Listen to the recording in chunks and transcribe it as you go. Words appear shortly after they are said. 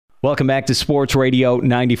Welcome back to Sports Radio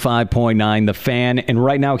 95.9 The Fan. And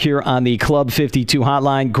right now here on the Club 52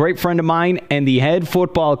 hotline, great friend of mine and the head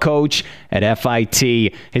football coach at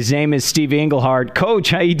FIT. His name is Steve Englehart.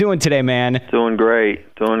 Coach, how you doing today, man? Doing great.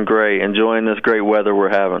 Enjoying this great weather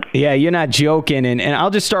we're having. Yeah, you're not joking. And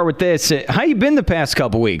I'll just start with this. How you been the past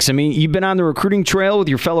couple weeks? I mean, you've been on the recruiting trail with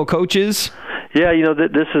your fellow coaches? Yeah,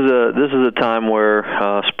 this is a time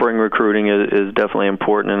where spring recruiting is definitely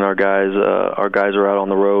important, and our guys are out on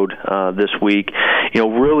the road this week.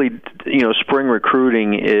 Really, spring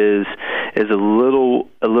recruiting is a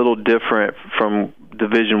little different from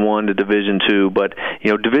Division I to Division II, but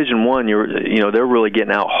Division I, they're really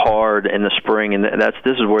getting out hard in the spring, and this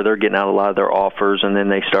is where they're getting out a lot of their offers, and then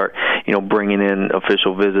they start bringing in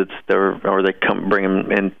official visits, or they bring them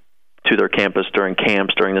in to their campus during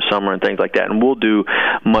camps during the summer and things like that, and we'll do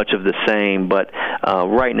much of the same. But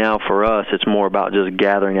right now for us, it's more about just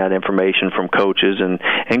gathering that information from coaches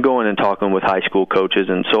and going and talking with high school coaches.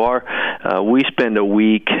 And so we spend a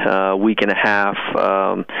week and a half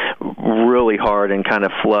really hard and kind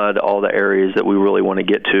of flood all the areas that we really want to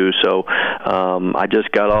get to. So I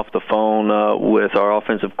just got off the phone with our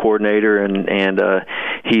offensive coordinator, and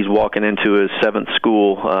he's walking into his 7th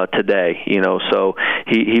school today. So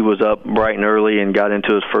he was up bright and early and got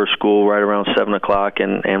into his first school right around 7 o'clock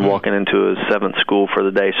and walking into his 7th school for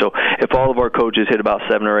the day. So if all of our coaches hit about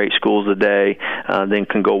 7 or 8 schools a day, then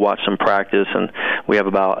can go watch some practice. And we have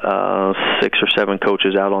about 6 or 7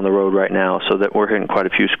 coaches out on the road right now, so that we're hitting quite a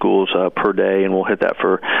few schools per day, and we'll hit that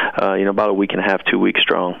for about a week and a half, 2 weeks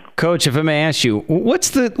strong. Coach, if I may ask you,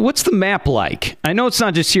 what's the map like? I know it's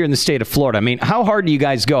not just here in the state of Florida. I mean, how hard do you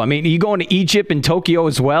guys go? I mean, are you going to Egypt and Tokyo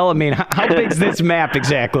as well? I mean, how big is this map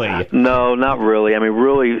exactly? No, not really. I mean,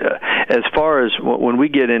 really, as far as when we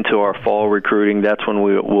get into our fall recruiting, that's when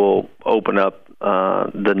we will open up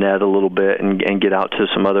the net a little bit and get out to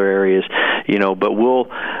some other areas, but we'll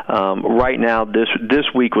right now this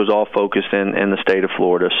week was all focused in the state of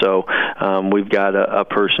Florida. So we've got a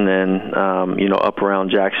person in up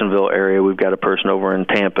around Jacksonville area. We've got a person over in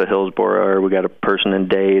Tampa, Hillsborough area. We've got a person in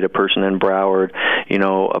Dade, a person in Broward,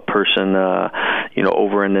 a person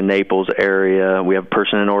over in the Naples area. We have a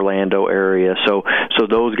person in Orlando area. So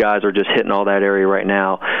those guys are just hitting all that area right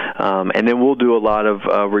now. And then we'll do a lot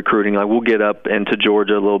of recruiting. Like we'll get up into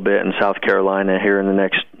Georgia a little bit and South Carolina here in the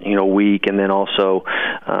next week, and then also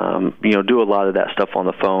do a lot of that stuff on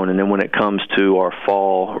the phone. And then when it comes to our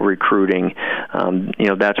fall recruiting,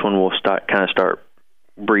 that's when we'll start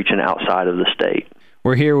breaching outside of the state.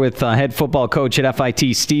 We're here with head football coach at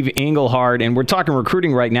FIT, Steve Englehart, and we're talking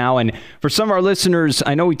recruiting right now. And for some of our listeners,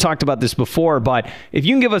 I know we talked about this before, but if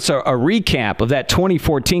you can give us a recap of that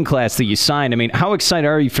 2014 class that you signed, I mean, how excited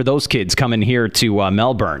are you for those kids coming here to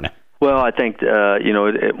Melbourne? Well, I think,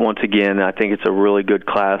 once again, I think it's a really good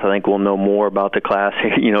class. I think we'll know more about the class,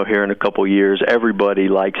 here in a couple years. Everybody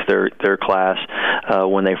likes their class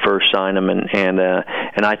when they first sign them, and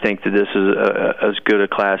I think that this is as good a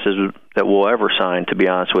class as that we'll ever sign, to be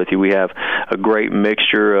honest with you. We have a great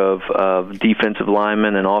mixture of defensive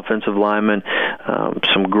linemen and offensive linemen,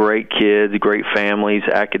 some great kids, great families,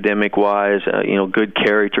 academic-wise, good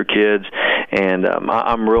character kids, and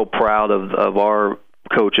I'm real proud of our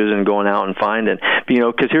coaches and going out and finding,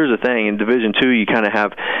 because here's the thing: in Division II, you kind of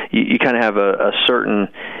have a certain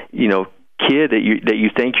kid that you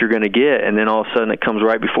think you're going to get, and then all of a sudden it comes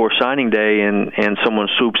right before signing day, and someone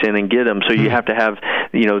swoops in and get them. So you have to have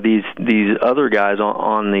these other guys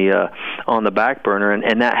on the back burner,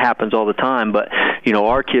 and that happens all the time. But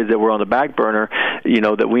our kids that were on the back burner,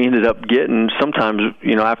 that we ended up getting, sometimes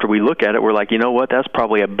after we look at it, we're like, what, that's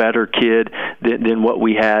probably a better kid than what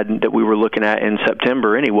we had that we were looking at in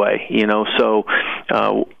September anyway. So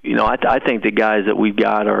I think the guys that we've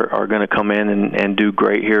got are going to come in and do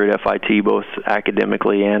great here at FIT, both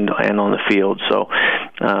academically and on the field. So,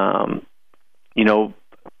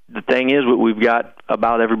 the thing is, we've got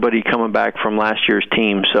about everybody coming back from last year's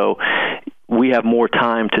team. So we have more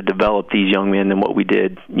time to develop these young men than what we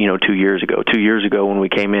did, 2 years ago. 2 years ago when we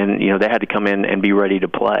came in, they had to come in and be ready to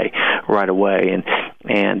play right away.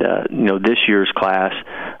 And this year's class,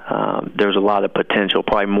 there's a lot of potential,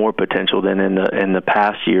 probably more potential than in the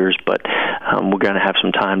past years, but we're going to have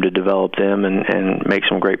some time to develop them and make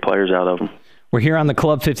some great players out of them. We're here on the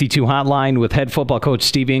Club 52 hotline with head football coach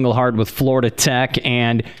Steve Englehart with Florida Tech,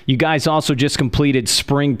 and you guys also just completed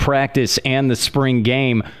spring practice and the spring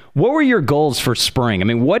game. What were your goals for spring? I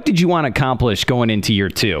mean, what did you want to accomplish going into year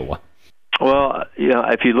 2? Well,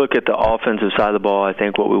 if you look at the offensive side of the ball, I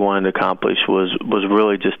think what we wanted to accomplish was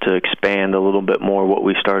really just to expand a little bit more what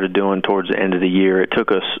we started doing towards the end of the year. It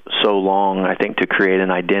took us so long, I think, to create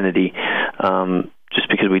an identity just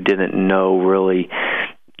because we didn't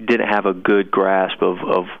have a good grasp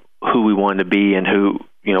of who we wanted to be and who,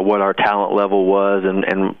 what our talent level was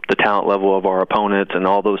and the talent level of our opponents and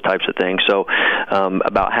all those types of things. So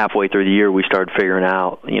about halfway through the year, we started figuring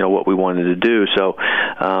out, what we wanted to do. So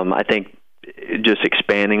I think just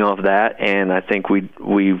expanding off that, and I think we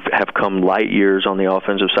have come light years on the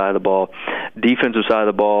offensive side of the ball. Defensive side of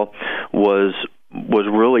the ball was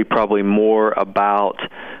really probably more about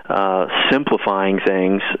simplifying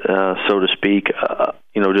things, so to speak,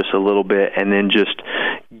 just a little bit, and then just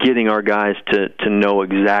getting our guys to know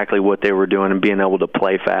exactly what they were doing and being able to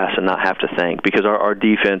play fast and not have to think, because our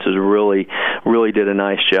defenses really did a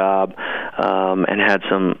nice job and had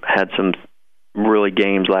some really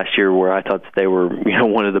games last year where I thought that they were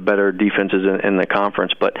one of the better defenses in the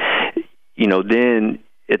conference. But then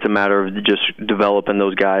it's a matter of just developing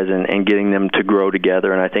those guys and getting them to grow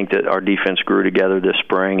together. And I think that our defense grew together this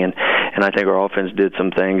spring, and I think our offense did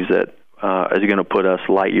some things that is going to put us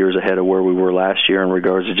light years ahead of where we were last year in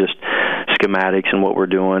regards to just schematics and what we're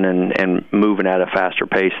doing and moving at a faster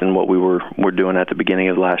pace than what we were doing at the beginning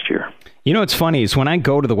of last year. What's funny is when I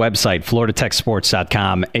go to the website,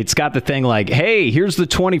 FloridaTechSports.com, it's got the thing like, hey, here's the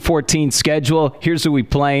 2014 schedule. Here's who we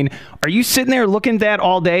playing. Are you sitting there looking at that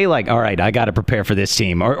all day? Like, all right, I got to prepare for this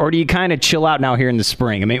team. Or do you kind of chill out now here in the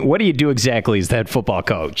spring? I mean, what do you do exactly as the head football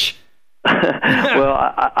coach? Well,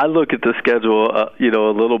 I look at the schedule, a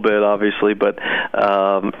little bit, obviously, but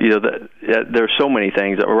there's so many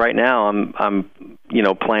things. Right now, I'm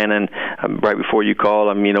planning right before you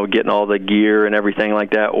called. I'm getting all the gear and everything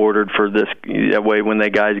like that ordered for this. That way, when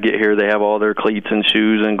the guys get here, they have all their cleats and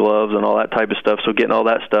shoes and gloves and all that type of stuff. So getting all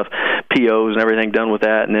that stuff, POs and everything done with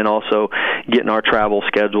that, and then also getting our travel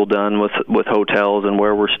schedule done with hotels and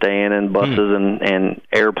where we're staying and buses and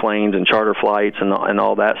airplanes and charter flights and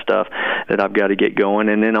all that stuff that I've got to get going.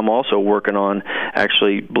 And then I'm also working on,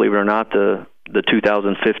 actually, believe it or not, the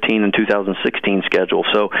 2015 and 2016 schedule.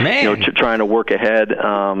 So, trying to work ahead,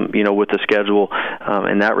 with the schedule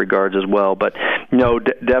in that regards as well. But,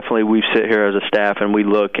 definitely we sit here as a staff and we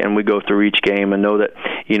look and we go through each game and know that,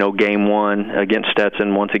 game one against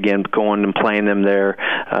Stetson, once again, going and playing them there,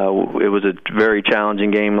 it was a very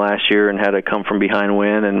challenging game last year and had a come-from-behind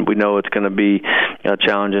win, and we know it's going to be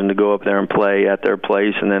challenging to go up there and play at their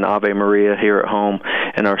place. And then Ave Maria here at home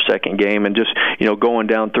in our second game. And just, going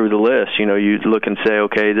down through the list, you look and say,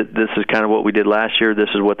 okay, this is kind of what we did last year. This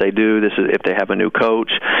is what they do. This is if they have a new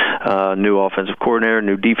coach, new offensive coordinator,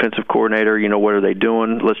 new defensive coordinator. What are they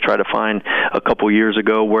doing? Let's try to find a couple years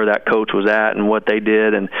ago where that coach was at and what they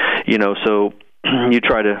did, and so you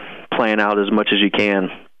try to plan out as much as you can.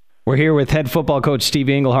 We're here with head football coach Steve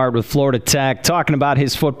Englehart with Florida Tech, talking about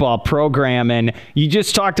his football program, and you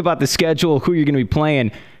just talked about the schedule, who you're going to be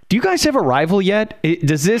playing. Do you guys have a rival yet?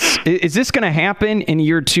 Is this going to happen in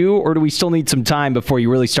year two, or do we still need some time before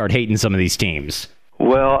you really start hating some of these teams?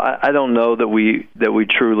 Well, I don't know that we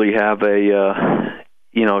truly have a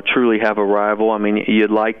rival. I mean,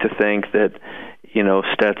 you'd like to think that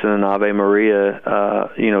Stetson and Ave Maria,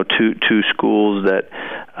 two schools that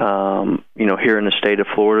here in the state of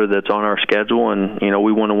Florida that's on our schedule, and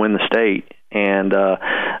we want to win the state. And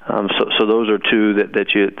so those are two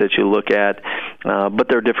that you look at, but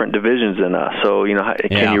they're different divisions than us. So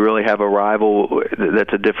can you really have a rival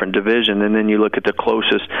that's a different division? And then you look at the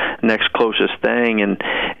next closest thing, and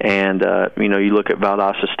you look at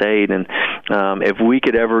Valdosta State, and if we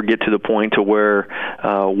could ever get to the point to where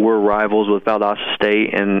we're rivals with Valdosta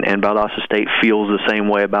State, and Valdosta State feels the same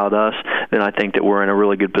way about us, then I think that we're in a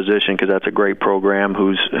really good position, because that's a great program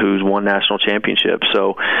who's won national championships.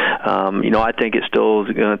 So I think it still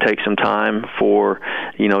is going to take some time for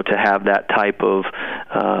to have that type of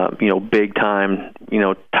big time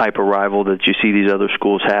type of rival that you see these other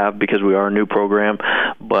schools have, because we are a new program.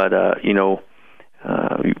 But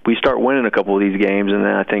we start winning a couple of these games, and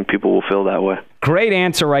then I think people will feel that way. Great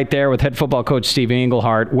answer right there with head football coach Steve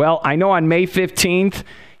Englehart. Well, I know on May 15th,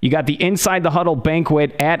 you got the Inside the Huddle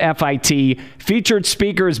banquet at FIT. Featured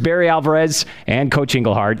speakers Barry Alvarez and Coach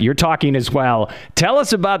Englehart. You're talking as well. Tell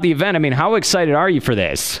us about the event. I mean, how excited are you for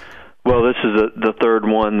this? Well, this is the third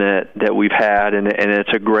one that we've had, and it's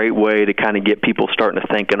a great way to kind of get people starting to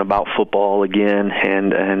thinking about football again,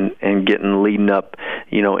 and getting leading up,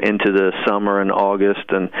 into the summer and August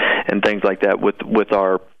and things like that with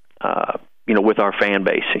our with our fan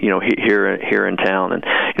base, here in town. And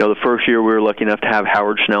the first year we were lucky enough to have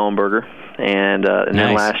Howard Schnellenberger, and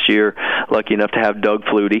then last year lucky enough to have Doug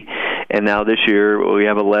Flutie, and now this year we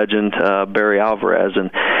have a legend, Barry Alvarez.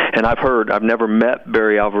 And I've never met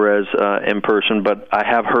Barry Alvarez in person, but I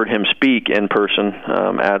have heard him speak in person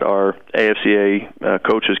at our AFCA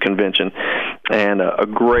coaches convention. and a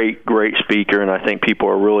great speaker, and I think people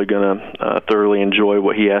are really going to thoroughly enjoy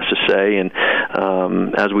what he has to say. And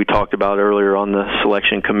as we talked about earlier on the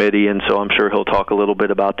selection committee, and so I'm sure he'll talk a little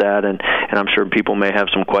bit about that, and I'm sure people may have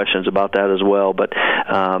some questions about that as well. But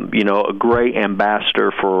a great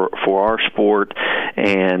ambassador for our sport,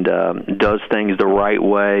 and does things the right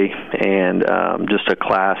way, and just a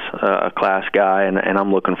class guy, and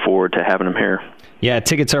I'm looking forward to having him here. Yeah,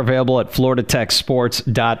 tickets are available at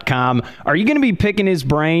FloridaTechSports.com. Are you going to be picking his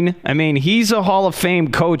brain? I mean, he's a Hall of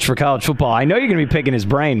Fame coach for college football. I know you're going to be picking his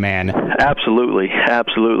brain, man. Absolutely,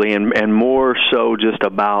 and more so just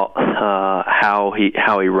about how he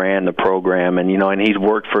ran the program, and and he's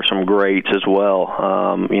worked for some greats as well,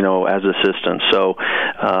 as assistants. So,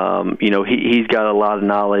 he's got a lot of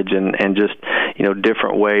knowledge and just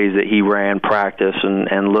different ways that he ran practice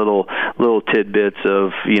and little tidbits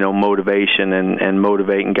of motivation and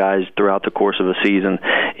motivating guys throughout the course of a season.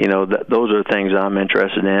 Those are things I'm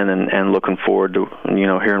interested in, and looking forward to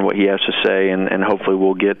hearing what he has to say, and hopefully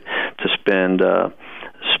we'll get to spend a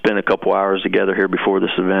couple hours together here before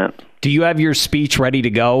this event. Do you have your speech ready to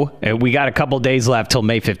go? We got a couple days left till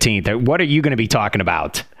May 15th. What are you going to be talking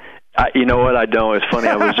about? You know what? I don't. It's funny.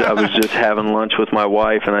 I was just having lunch with my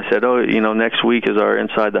wife, and I said, next week is our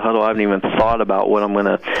Inside the Huddle. I haven't even thought about what I'm going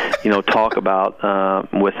to, talk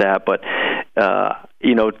about with that. But,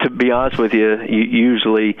 to be honest with you,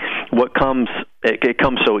 usually what comes, it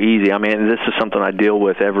comes so easy. I mean, this is something I deal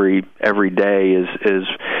with every day is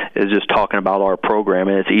just talking about our program,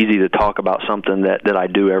 and it's easy to talk about something that I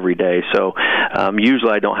do every day. So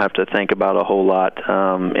usually I don't have to think about a whole lot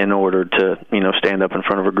in order to stand up in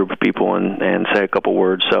front of a group of people and say a couple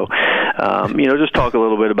words. So just talk a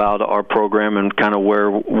little bit about our program and kind of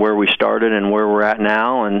where we started and where we're at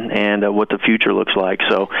now, and what the future looks like.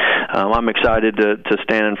 So I'm excited to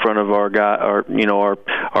stand in front of our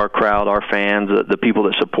crowd, our fans, the people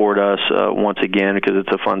that support us once again, because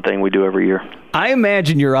it's a fun thing we do every year. I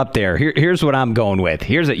imagine you're up there. Here's what I'm going with.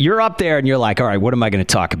 You're up there and you're like, all right, what am I going to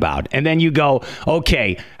talk about? And then you go,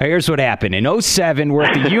 okay, here's what happened. In 2007, we're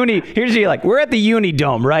at the we're at the Uni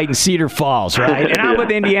Dome, right, in Cedar Falls, right? And I'm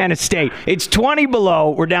with Indiana State. It's 20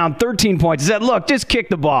 below. We're down 13 points. I said, look, just kick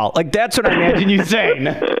the ball. Like, that's what I imagine you saying.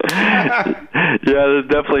 Yeah, there's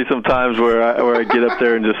definitely some times where I get up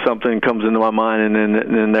there and just something comes into my mind, and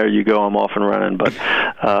then there you go, I'm off and running. But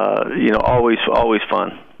always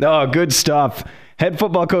fun. Oh, good stuff. Head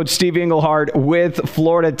football coach Steve Englehart with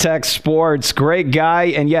Florida Tech Sports. Great guy.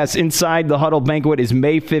 And yes, Inside the Huddle banquet is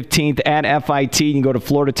May 15th at FIT. You can go to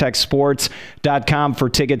FloridaTechSports.com for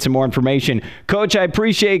tickets and more information. Coach, I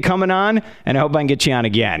appreciate coming on, and I hope I can get you on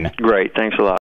again. Great. Thanks a lot.